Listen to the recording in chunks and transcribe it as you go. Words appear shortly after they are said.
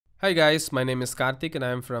Hi guys, my name is Karthik and I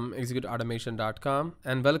am from executeautomation.com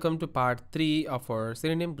and welcome to part 3 of our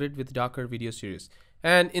Selenium Grid with Docker video series.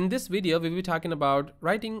 And in this video, we will be talking about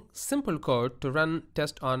writing simple code to run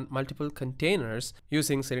tests on multiple containers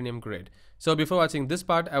using Selenium Grid. So before watching this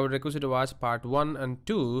part, I would request you to watch part 1 and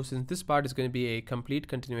 2 since this part is going to be a complete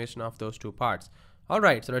continuation of those two parts.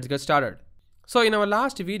 Alright, so let's get started. So in our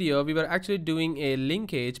last video, we were actually doing a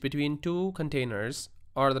linkage between two containers,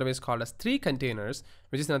 or otherwise called as three containers,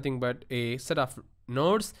 which is nothing but a set of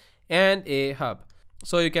nodes and a hub.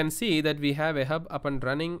 So you can see that we have a hub up and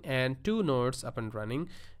running and two nodes up and running.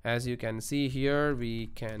 As you can see here, we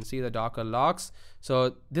can see the Docker logs.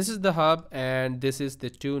 So this is the hub and this is the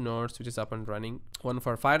two nodes which is up and running, one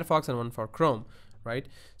for Firefox and one for Chrome, right?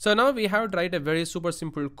 So now we have to write a very super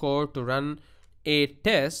simple code to run a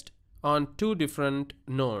test on two different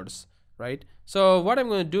nodes, right? So what I'm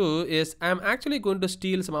going to do is I'm actually going to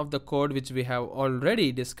steal some of the code which we have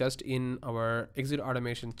already discussed in our Execute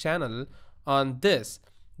Automation channel on this,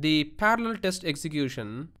 the parallel test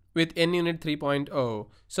execution with NUnit 3.0.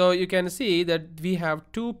 So you can see that we have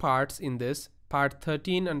two parts in this, part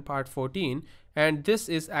 13 and part 14, and this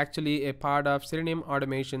is actually a part of Selenium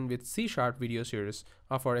Automation with C# video series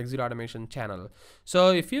of our Execute Automation channel.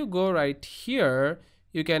 So if you go right here,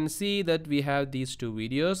 you can see that we have these two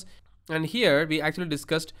videos. And here we actually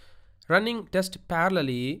discussed running test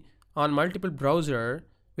parallelly on multiple browser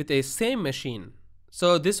with a same machine.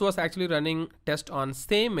 So this was actually running test on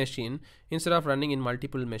same machine instead of running in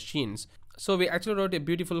multiple machines. So we actually wrote a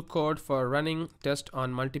beautiful code for running test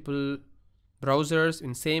on multiple browsers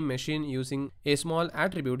in same machine using a small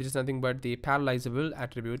attribute, which is nothing but the parallelizable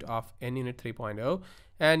attribute of NUnit 3.0.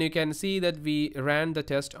 And you can see that we ran the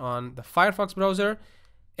test on the Firefox browser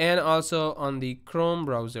and also on the Chrome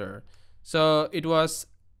browser. So it was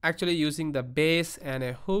actually using the base and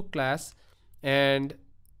a hook class, and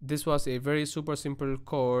this was a very super simple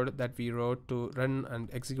code that we wrote to run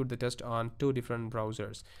and execute the test on two different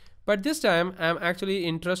browsers. But this time I'm actually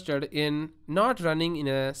interested in not running in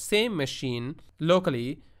a same machine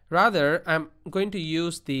locally. Rather, I'm going to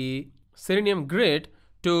use the Selenium Grid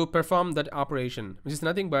to perform that operation, which is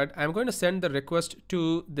nothing but I'm going to send the request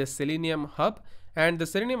to the Selenium hub, and the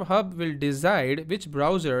Selenium hub will decide which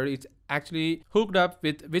browser is actually hooked up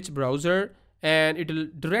with which browser, and it will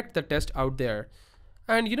direct the test out there.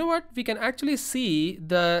 And you know what, we can actually see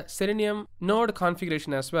the Selenium node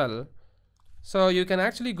configuration as well. So you can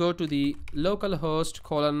actually go to the localhost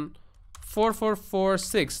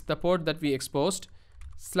 /4446, the port that we exposed,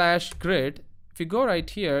 /grid. If you go right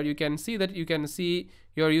here, you can see that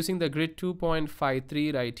you're using the grid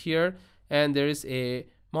 2.53 right here, and there is a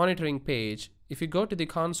monitoring page. If you go to the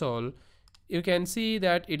console, you can see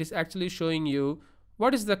that it is actually showing you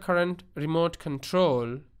what is the current remote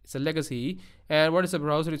control. It's a legacy, and what is the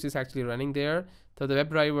browser which is actually running there. So the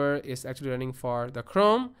WebDriver is actually running for the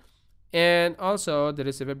Chrome, and also there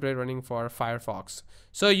is a WebDriver running for Firefox.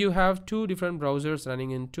 So you have two different browsers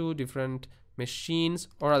running in two different machines,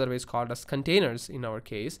 or otherwise called as containers in our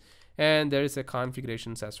case, and there is a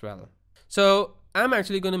configurations as well. So I'm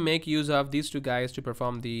actually going to make use of these two guys to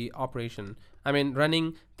perform the operation. I mean,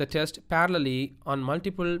 running the test parallelly on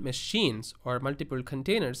multiple machines or multiple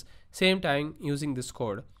containers same time using this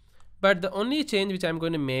code. But the only change which I'm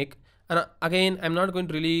going to make, and again I'm not going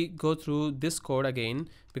to really go through this code again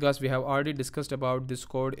because we have already discussed about this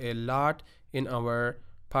code a lot in our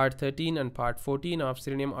part 13 and part 14 of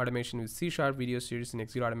Selenium Automation with C# video series in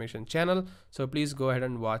Execute Automation channel. So please go ahead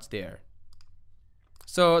and watch there.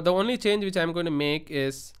 So the only change which I'm going to make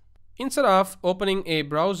is, instead of opening a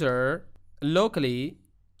browser locally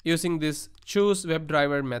using this choose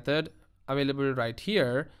WebDriver method available right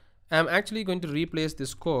here, I'm actually going to replace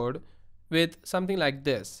this code with something like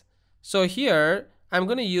this. So here I'm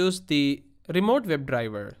going to use the remote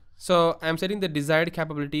WebDriver. So I'm setting the desired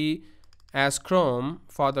capability as Chrome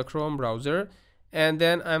for the Chrome browser, and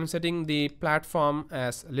then I'm setting the platform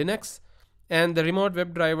as Linux, and the remote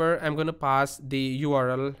WebDriver I'm going to pass the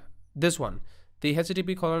URL, this one, the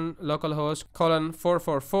http://localhost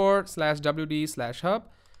 /444/wd/hub,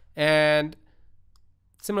 and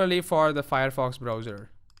similarly for the Firefox browser,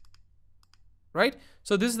 right?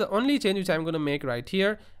 So this is the only change which I'm going to make right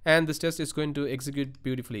here, and this test is going to execute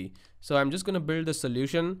beautifully. So I'm just going to build the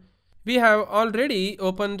solution. We have already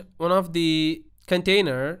opened one of the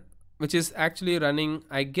container which is actually running,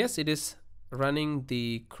 I guess it is running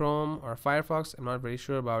the Chrome or Firefox, I'm not very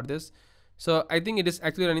sure about this. So I think it is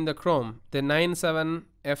actually running the Chrome, the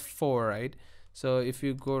 97F4, right? So if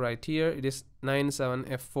you go right here, it is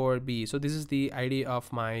 97F4B. So this is the ID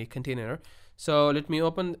of my container. So let me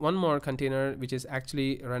open one more container which is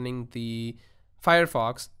actually running the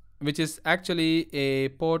Firefox. which is actually a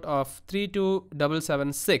port of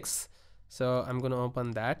 32776. So I'm going to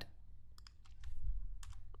open that.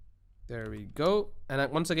 There we go.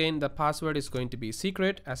 And once again, the password is going to be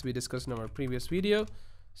secret, as we discussed in our previous video.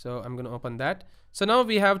 So I'm going to open that. So now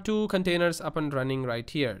we have two containers up and running right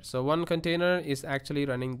here. So one container is actually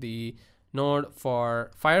running the node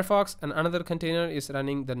for Firefox, and another container is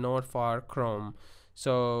running the node for Chrome.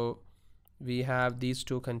 So we have these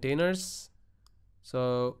two containers.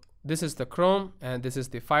 So this is the Chrome and this is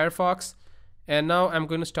the Firefox. And now I'm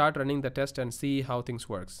going to start running the test and see how things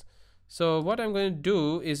works. So what I'm going to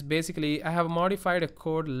do is basically I have modified a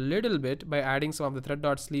code a little bit by adding some of the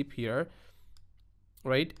thread.sleep here,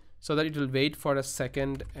 right? So that it will wait for a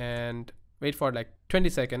second and wait for like 20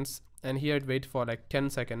 seconds, and here it wait for like 10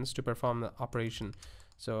 seconds to perform the operation.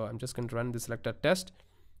 So I'm just going to run the selected test,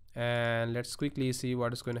 and let's quickly see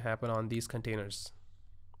what is going to happen on these containers.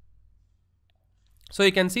 So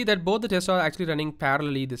you can see that both the tests are actually running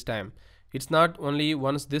parallelly this time. It's not only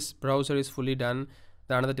once this browser is fully done,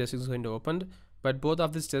 the another test is going to open, but both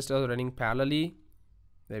of these tests are running parallelly.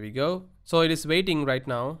 There we go. So it is waiting right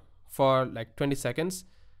now for like 20 seconds,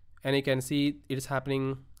 and you can see it is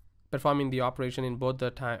happening, performing the operation in both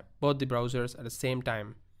the browsers at the same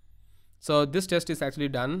time. So this test is actually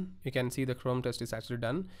done. You can see the Chrome test is actually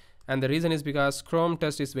done, and the reason is because Chrome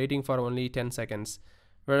test is waiting for only 10 seconds,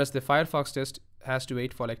 whereas the Firefox test has to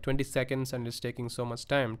wait for like 20 seconds and it's taking so much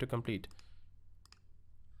time to complete.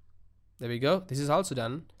 There we go. This is also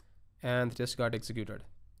done, and the test got executed.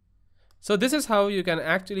 So this is how you can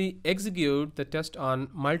actually execute the test on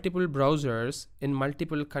multiple browsers in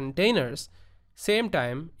multiple containers same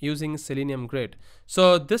time using SeleniumGrid.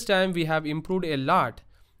 So this time we have improved a lot.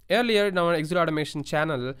 Earlier in our Execute Automation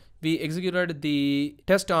channel, we executed the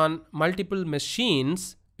test on multiple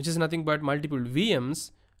machines, which is nothing but multiple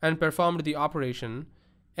VMs, and performed the operation.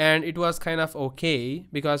 And it was kind of okay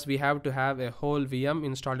because we have to have a whole VM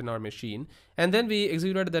installed in our machine. And then we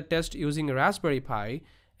executed the test using a Raspberry Pi,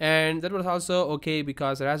 and that was also okay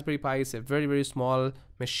because the Raspberry Pi is a very, very small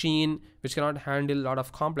machine which cannot handle a lot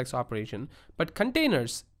of complex operation. But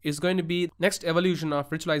containers is going to be next evolution of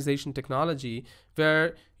virtualization technology,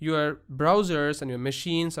 where your browsers and your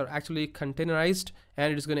machines are actually containerized,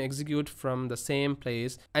 and it is going to execute from the same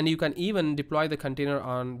place. And you can even deploy the container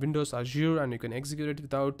on Windows Azure, and you can execute it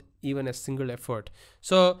without even a single effort.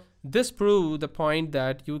 So this proved the point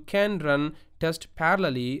that you can run test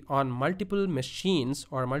parallelly on multiple machines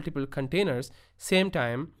or multiple containers same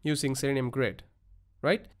time using SeleniumGrid,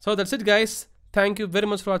 right? So that's it, guys. Thank you very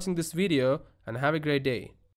much for watching this video, and have a great day.